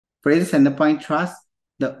Fraser Centrepoint Trust,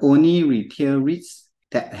 the only retail REITs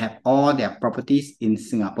that have all their properties in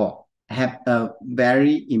Singapore, have a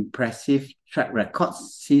very impressive track record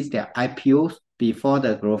since their IPOs before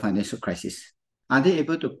the global financial crisis. Are they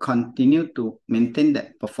able to continue to maintain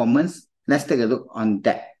that performance? Let's take a look on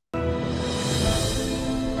that.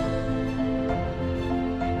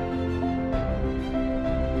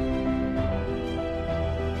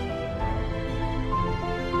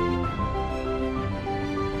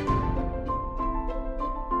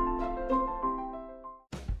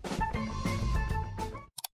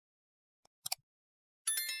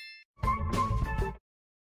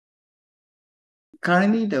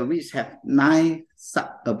 Currently, the REITs have 9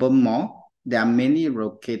 suburban malls. They are mainly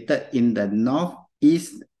located in the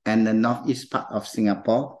northeast and the northeast part of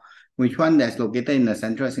Singapore. Which one that's located in the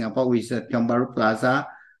central of Singapore, which is Tiong Bahru Plaza,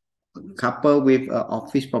 coupled with an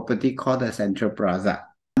office property called the Central Plaza.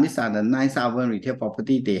 These are the 9 suburban retail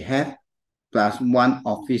property they have, plus 1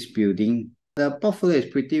 office building. The portfolio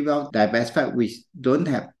is pretty well diversified, which don't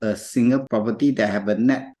have a single property that have a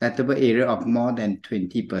net lettable area of more than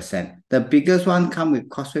 20%. The biggest one come with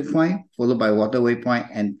Causeway Point, followed by Waterway Point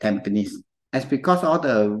and Tampines. As because all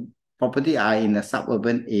the property are in the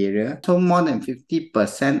suburban area, so more than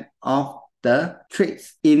 50% of the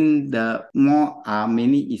trades in the mall are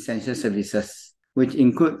mainly essential services, which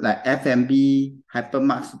include like F&B,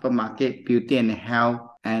 hypermarket, supermarket, beauty and health,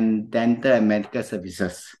 and dental and medical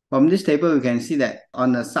services. From this table, we can see that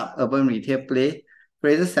on the suburban retail play,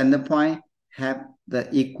 Fraser Centrepoint have the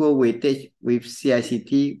equal weightage with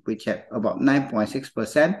CICT, which have about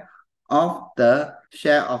 9.6% of the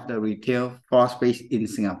share of the retail floor space in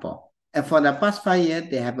Singapore. And for the past 5 years,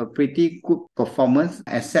 they have a pretty good performance,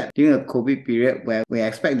 except during a COVID period where we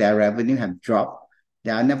expect their revenue have dropped,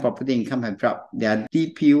 their net property income have dropped, their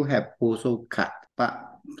DPU have also cut. But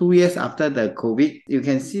 2 years after the COVID, you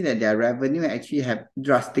can see that their revenue actually have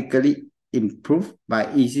drastically improved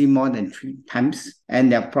by easily more than 3 times,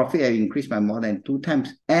 and their profit have increased by more than 2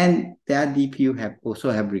 times, and their DPU have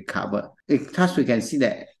also recovered. Thus, we can see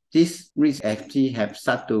that these REITs actually have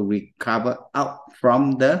started to recover out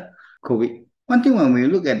from the COVID. One thing when we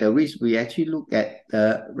look at the REITs, we actually look at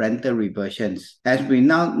the rental reversions. As we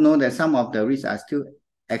now know that some of the REITs are still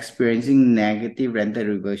experiencing negative rental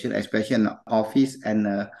reversion, especially on the office and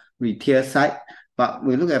the retail side. But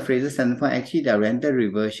we look at Fraser Centrepoint, actually the rental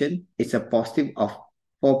reversion is a positive of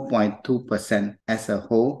 4.2% as a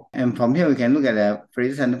whole. And from here, we can look at the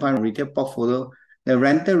Fraser Centrepoint retail portfolio. The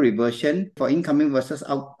rental reversion for incoming versus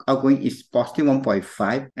outgoing is positive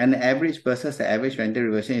 1.5, and the average versus the average rental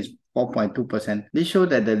reversion is 4.2%. This shows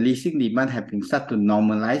that the leasing demand has been start to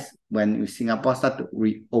normalize when Singapore start to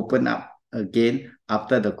reopen up again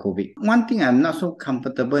after the COVID. One thing I'm not so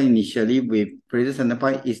comfortable initially with Fraser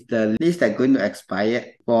Centrepoint is the lease that's going to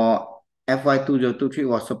expire for FY 2023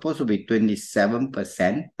 was supposed to be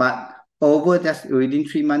 27%, but over just within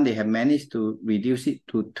 3 months, they have managed to reduce it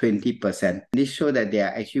to 20%. This shows that they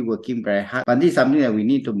are actually working very hard. But this is something that we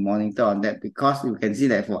need to monitor on that, because you can see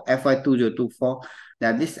that for FY 2024,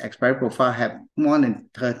 that this expiry profile have more than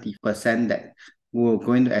 30% that were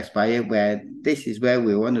going to expire, where this is where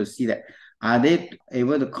we want to see that are they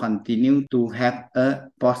able to continue to have a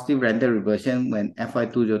positive rental reversion when FY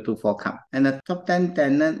 2024 comes. And the top 10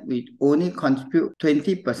 tenants will only contribute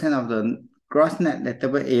 20% of the gross net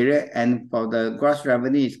lettable area, and for the gross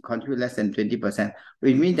revenue is contribute less than 20%,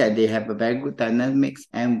 which means that they have a very good tenant mix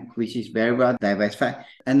and which is very well diversified.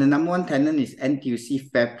 And the number 1 tenant is NTUC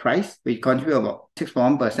FairPrice, which contribute about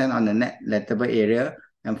 6.1% on the net lettable area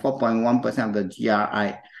and 4.1% of the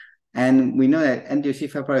GRI. And we know that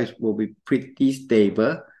NTUC FairPrice will be pretty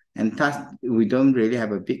stable, and thus we don't really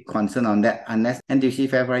have a big concern on that unless NTUC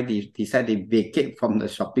FairPrice decide to vacate from the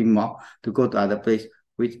shopping mall to go to other place,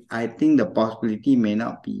 which I think the possibility may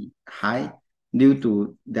not be high due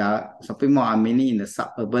to the shopping mall are mainly in the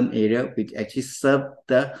suburban area, which actually serve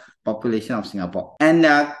the population of Singapore. And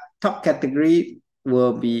the top category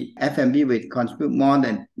will be F&B, which contribute more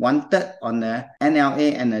than 1/3 on the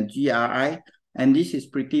NLA and the GRI. And this is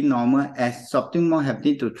pretty normal, as shopping mall have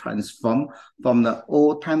need to transform from the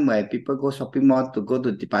old time where people go shopping mall to go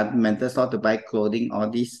to departmental store to buy clothing, all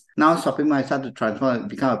this. Now shopping mall start to transform,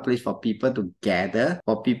 become a place for people to gather,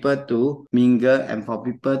 for people to mingle, and for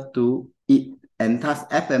people to eat. And thus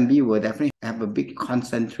F&B will definitely have a big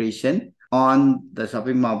concentration on the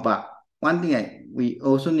shopping mall. But one thing we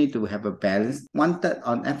also need to have a balance. 1/3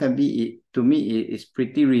 on F&B, to me, is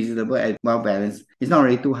pretty reasonable and well balanced. It's not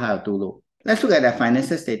really too high or too low. Let's look at their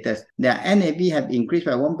financial status. Their NAV have increased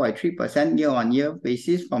by 1.3% year-on-year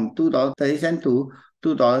basis from $2.30 to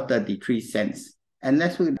 $2.33. And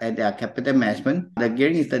let's look at their capital management. The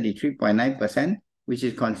gearing is 33.9%, which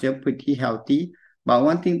is considered pretty healthy. But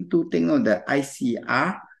one thing to take note, the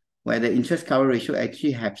ICR, where the interest cover ratio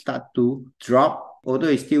actually have started to drop, although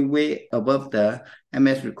it's still way above the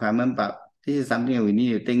MS requirement, but this is something that we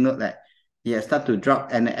need to take note that it has started to drop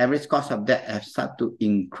and the average cost of debt has started to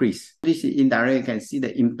increase. This is indirectly, you can see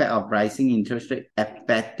the impact of rising interest rate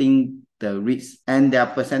affecting the REITs, and their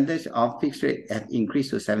percentage of fixed rate have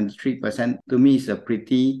increased to 73%. To me, it's a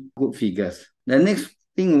pretty good figures. The next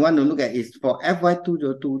thing we want to look at is for FY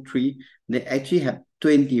 2023, they actually have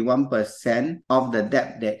 21% of the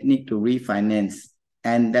debt that need to refinance,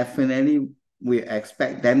 and definitely we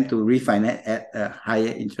expect them to refinance at a higher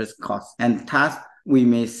interest cost, and thus we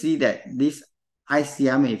may see that this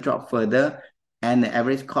ICR may drop further and the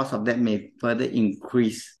average cost of debt may further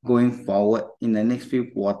increase going forward in the next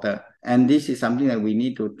few quarters. And this is something that we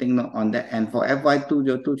need to take note on that. And for FY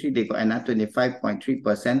 2023, they got another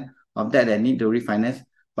 25.3% of that need to refinance.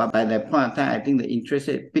 But by that point of time, I think the interest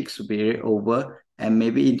rate peaks will be over, and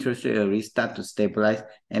maybe interest rate will start to stabilize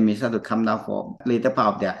and may start to come down for later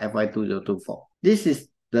part of their FY 2024. This is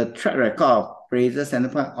the track record of Frasers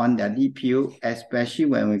Centrepoint on their DPU, especially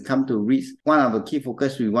when we come to REITs. One of the key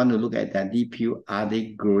focus we want to look at their DPU, are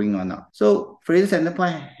they growing or not? So Frasers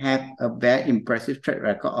Centrepoint have a very impressive track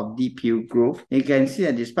record of DPU growth. You can see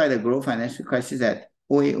that despite the global financial crisis at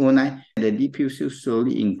 0809, the DPU still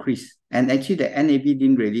slowly increased. And actually, the NAV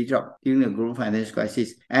didn't really drop during the global financial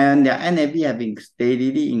crisis. And their NAV have been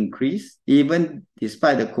steadily increased. Even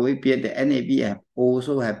despite the COVID period, the NAV have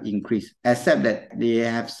also have increased, except that they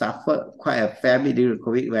have suffered quite a fair bit during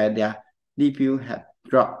COVID where their DPU have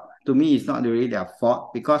dropped. To me, it's not really their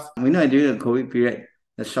fault, because we know during the COVID period,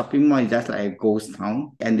 the shopping mall is just like a ghost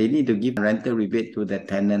town and they need to give rental rebate to the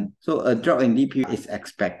tenant. So a drop in DPU is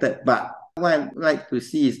expected, but what I'd like to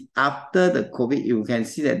see is after the COVID, you can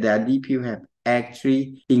see that their DPU have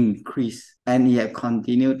actually increased and it have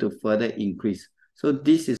continued to further increase. So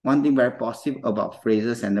this is one thing very positive about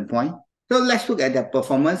Frasers Centrepoint. So let's look at their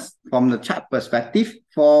performance from the chart perspective.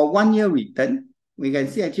 For 1 year return, we can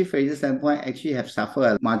see actually Frasers Centrepoint actually have suffered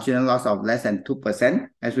a marginal loss of less than 2%.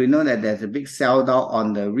 As we know that there's a big sell down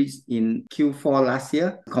on the REITs in Q4 last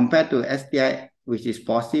year compared to STI, which is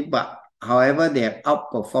positive, but however, they have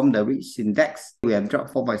outperformed the REITs index. We have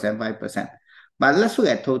dropped 4.75%. But let's look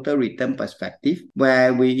at total return perspective,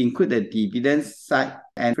 where we include the dividend side,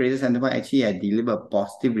 and Frasers Centrepoint actually had delivered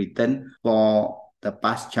positive return for the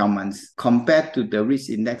past 12 months compared to the REITs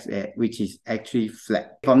index, which is actually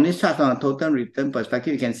flat. From this chart on a total return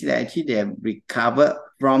perspective, you can see that actually they have recovered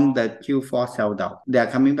from the Q4 sell down. They are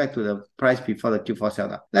coming back to the price before the Q4 sell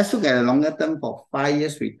down. Let's look at a longer term for 5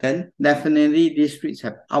 years return. Definitely these REITs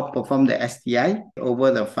have outperformed the STI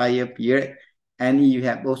over the 5-year period, and you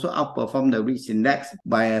have also outperformed the REITs index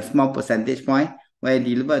by a small percentage point, where it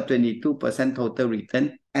delivered 22% total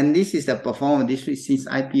return. And this is the performance of this REIT since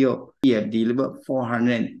IPO. We have delivered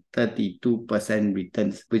 432%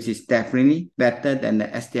 returns, which is definitely better than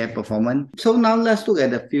the STI performance. So now let's look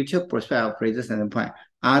at the future prospect of Frasers Centrepoint.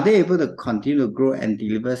 Are they able to continue to grow and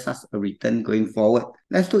deliver such a return going forward?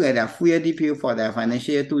 Let's look at their full year DPU for their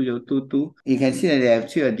financial year 2022. You can see that they have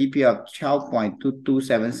achieved a DPU of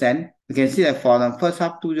 12.227 cents. You can see that for the first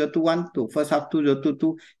half 2021 to first half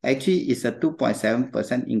 2022, actually is a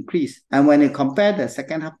 2.7% increase. And when you compare the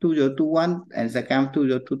second half 2021 and second half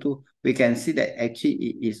 2022, we can see that actually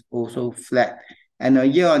it is also flat. And on a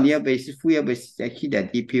year-on-year basis, full year basis, actually the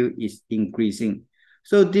DPU is increasing.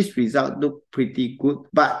 So this result look pretty good.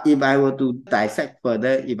 But if I were to dissect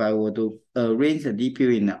further, if I were to arrange the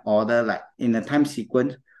DPU in the order, like in a time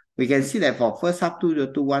sequence, we can see that for first half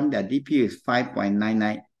 2021, the DPU is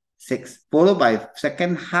 5.996, followed by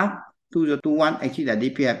second half 2021, actually the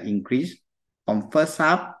DPU have increased from first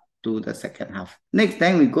half to the second half. Next,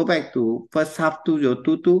 then we go back to first half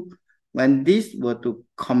 2022. When this were to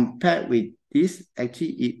compare with this,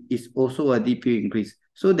 actually it is also a DPU increase.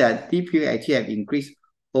 So that DPU actually have increased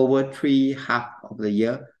over 3 half of the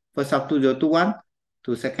year. First half 2021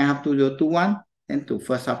 to second half 2021 and to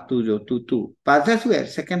first half 2022. But let's look at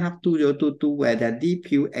second half 2022, where the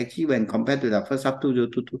DPU actually, when compared to the first half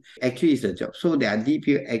 2022, actually is a drop. So their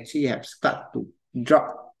DPU actually have started to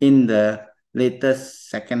drop in the latest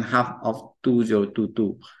second half of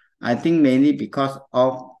 2022. I think mainly because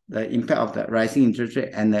of the impact of the rising interest rate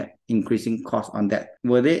and the increasing cost on that.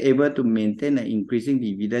 Were they able to maintain an increasing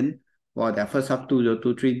dividend for the first half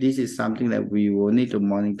 2023? This is something that we will need to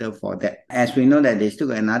monitor for that. As we know that they still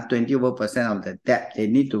got another 20% of the debt they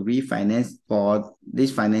need to refinance for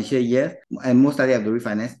this financial year, and most likely have to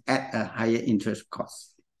refinance at a higher interest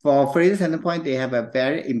cost. For Frasers Centrepoint, they have a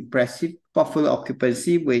very impressive portfolio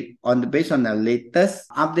occupancy based on the latest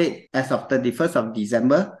update as of 31st of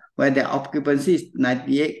December, where the occupancy is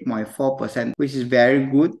 98.4%, which is very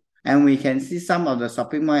good. And we can see some of the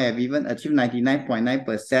shopping malls have even achieved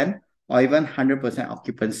 99.9% or even 100%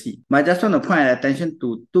 occupancy. But I just want to point attention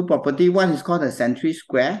to two properties. One is called the Century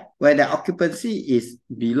Square, where the occupancy is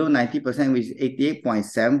below 90%, which is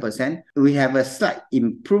 88.7%. We have a slight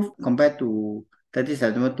improve compared to 30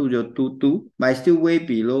 September 2022, but still way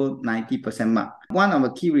below 90% mark. One of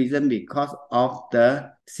the key reasons because of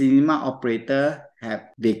the cinema operator have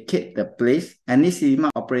vacated the place, and this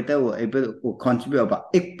cinema operator will contribute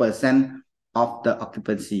about 8% of the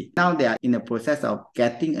occupancy. Now they are in the process of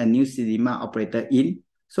getting a new cinema operator in.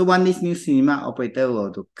 So when this new cinema operator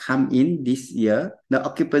will to come in this year, the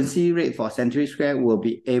occupancy rate for Century Square will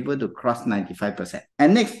be able to cross 95%.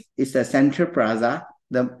 And next is the Central Plaza.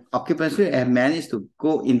 The occupancy rate has managed to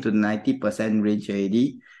go into 90% range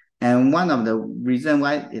already. And one of the reasons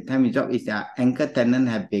why the time is dropped is that anchor tenant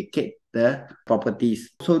have vacated the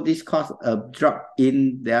properties. So this caused a drop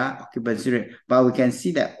in their occupancy rate. But we can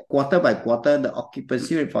see that quarter by quarter, the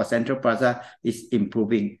occupancy rate for Central Plaza is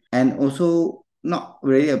improving. And also not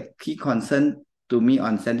really a key concern to me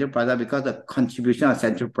on Central Plaza because the contribution of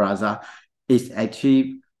Central Plaza is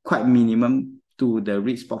actually quite minimum to the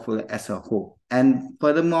REITs portfolio as a whole. And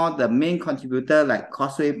furthermore, the main contributor like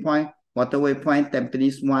Causeway Point, Waterway Point,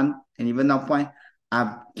 Tampines 1, and even North Point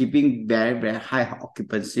are keeping very, very high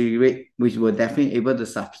occupancy rate, which will definitely able to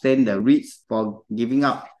sustain the REITs for giving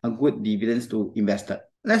out a good dividends to investors.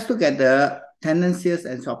 Let's look at the tenant sales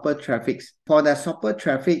and shopper traffic. For the shopper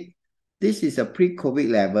traffic, this is a pre-COVID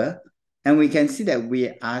level, and we can see that we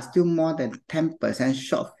are still more than 10%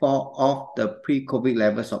 shortfall of the pre-COVID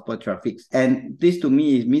level shopper traffic. And this to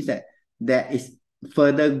me means that there is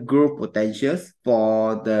further growth potentials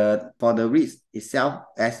for the REITs itself,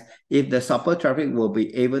 as if the shopper traffic will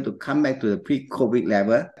be able to come back to the pre-COVID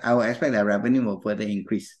level, I will expect that revenue will further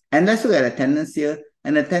increase. And let's look at the tenant sale,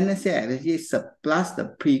 and the tenant sale actually surpassed the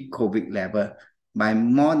pre-COVID level by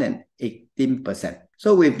more than 18%.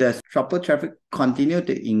 So with the shopper traffic continue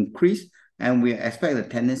to increase, and we expect the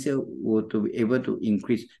tenant sale will to be able to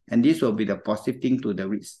increase, and this will be the positive thing to the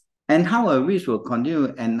REITs. And how a REIT will continue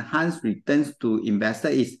to enhance returns to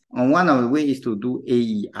investors is, on one of the ways is to do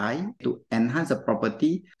AEI, to enhance the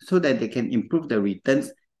property so that they can improve the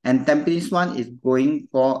returns. And Tampines 1 is going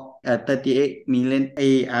for a 38 million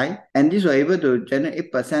AEI, and this will able to generate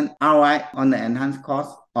 8% ROI on the enhanced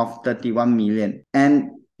cost of 31 million.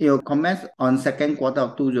 And it will commence on second quarter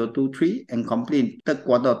of 2023 and complete third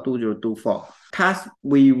quarter of 2024. Thus,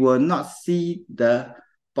 we will not see the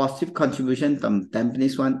positive contribution from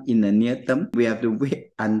Tampines 1 in the near term. We have to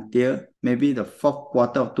wait until maybe the fourth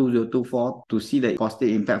quarter of 2024 to see the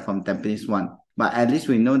positive impact from Tampines 1. But at least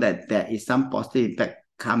we know that there is some positive impact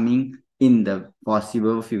coming in the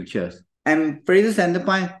foreseeable futures. And Frasers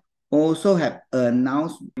Centrepoint also have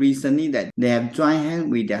announced recently that they have joined hands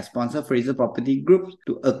with their sponsor Fraser Property Group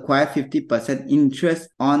to acquire 50% interest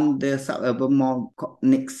on the Suburban Mall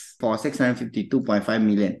next for 652.5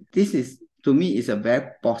 million. This is, to me, is a very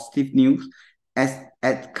positive news, as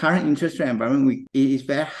at current interest rate environment, it is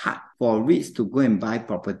very hard for REITs to go and buy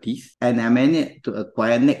properties, and I managed to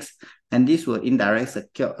acquire next, and this will indirectly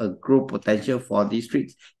secure a growth potential for these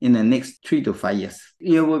REITs in the next 3 to 5 years.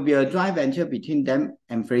 It will be a joint venture between them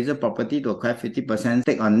and Fraser Property to acquire 50%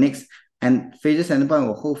 stake on next, and Frasers Centrepoint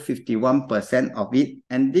will hold 51% of it,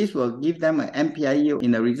 and this will give them an MPI yield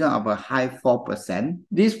in the region of a high 4%.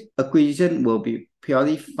 This acquisition will be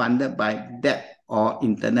purely funded by debt or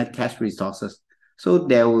internal cash resources. So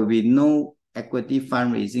there will be no equity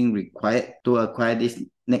fundraising required to acquire this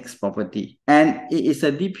next property. And it is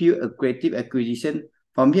a DPU accretive acquisition.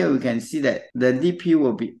 From here, we can see that the DPU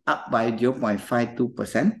will be up by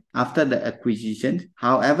 0.52% after the acquisition.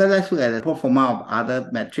 However, let's look at the pro forma of other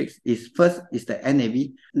metrics. First is the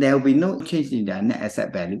NAV. There will be no change in their net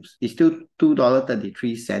asset values. It's still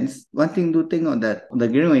 $2.33. One thing to think of that the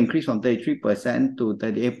gearing will increase from 33% to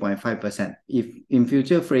 38.5%. If in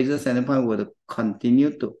future Frasers Centrepoint were to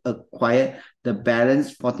continue to acquire the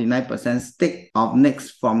balance 49% stake of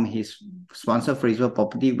next from his sponsor Fraser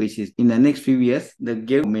Property, which is in the next few years, the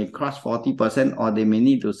gearing may cross 40%, or they may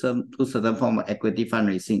need to do certain form of equity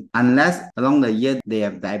fundraising, unless along the year they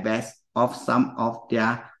have divested of some of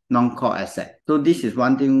their non-core assets. So this is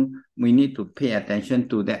one thing we need to pay attention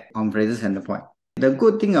to that on Frasers Centrepoint. The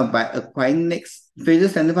good thing about acquiring next,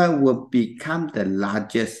 Frasers Centrepoint will become the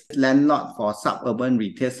largest landlord for suburban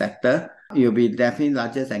retail sector. It will be definitely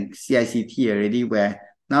larger than CICT already, where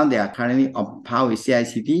now they are currently on par with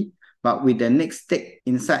CICT. But with the next stake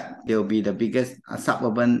inside, they will be the biggest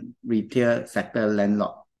suburban retail sector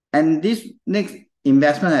landlord. And this next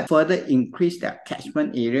investment has further increased their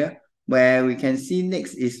catchment area, where we can see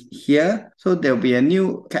next is here. So there will be a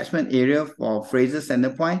new catchment area for Frasers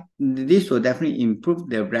Centrepoint. This will definitely improve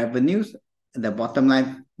the revenues, the bottom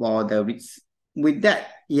line for the REITs. With that,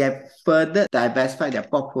 you have further diversified their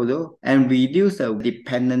portfolio and reduced the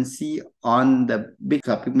dependency on the big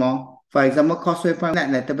shopping mall. For example, Causeway Point net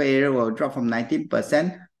lettable area will drop from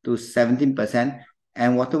 19% to 17%,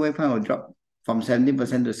 and Waterway Point will drop from 17%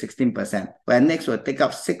 to 16%, where next will take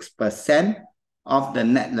up 6% of the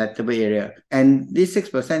net lettable area. And this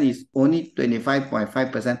 6% is only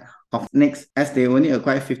 25.5% of Next, as they only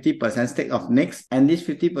acquired 50% stake of Next, and this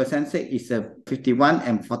 50% stake is a 51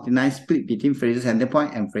 and 49 split between Fraser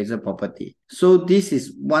Centrepoint and Fraser Property. So this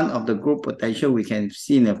is one of the growth potential we can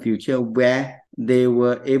see in the future, where they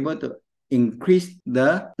were able to increase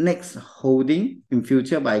the Next holding in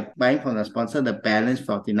future by buying from the sponsor the balance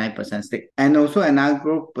 49% stake. And also another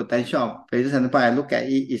growth potential of Fraser Centrepoint, I look at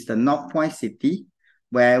it, is the North Point City,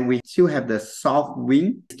 where we still have the soft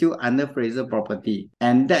wing still under Fraser Property.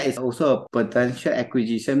 And that is also a potential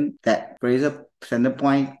acquisition that Fraser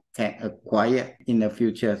Centrepoint can acquire in the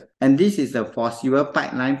future. And this is the foreseeable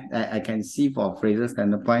pipeline that I can see for Fraser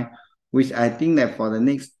Centrepoint, which I think that for the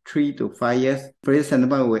next 3 to 5 years, Fraser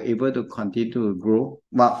Centrepoint will be able to continue to grow.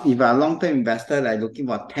 But if a long-term investor like looking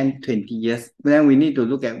for 10, 20 years, then we need to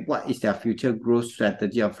look at what is their future growth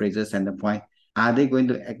strategy of Fraser Centrepoint. Are they going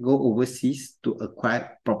to go overseas to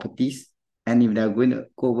acquire properties? And if they're going to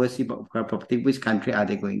go overseas to acquire property, which country are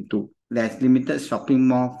they going to? There's limited shopping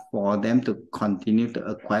mall for them to continue to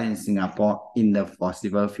acquire in Singapore in the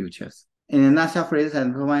foreseeable futures. In a nutshell, Fraser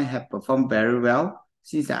Centrepoint have performed very well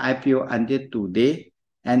since the IPO until today,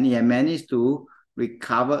 and it has managed to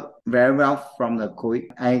recover very well from the COVID.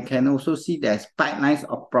 I can also see there's pipelines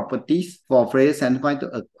of properties for Fraser Centrepoint to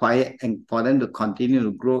acquire and for them to continue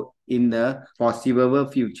to grow in the foreseeable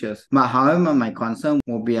futures. But however, my concern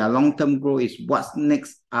will be a long-term growth is what's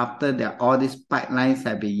next after all these pipelines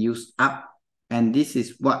have been used up. And this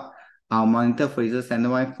is what I'll monitor Fraser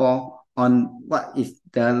Centrepoint for, on what is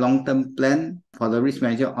the long-term plan for the risk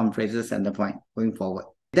manager on Fraser Centrepoint going forward.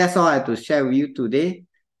 That's all I have to share with you today.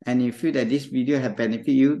 And if you feel that this video has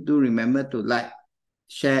benefited you, do remember to like,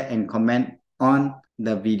 share, and comment on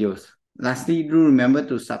the videos. Lastly, do remember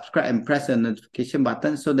to subscribe and press the notification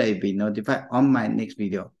button so that you'll be notified on my next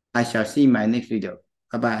video. I shall see you in my next video.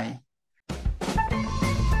 Bye-bye.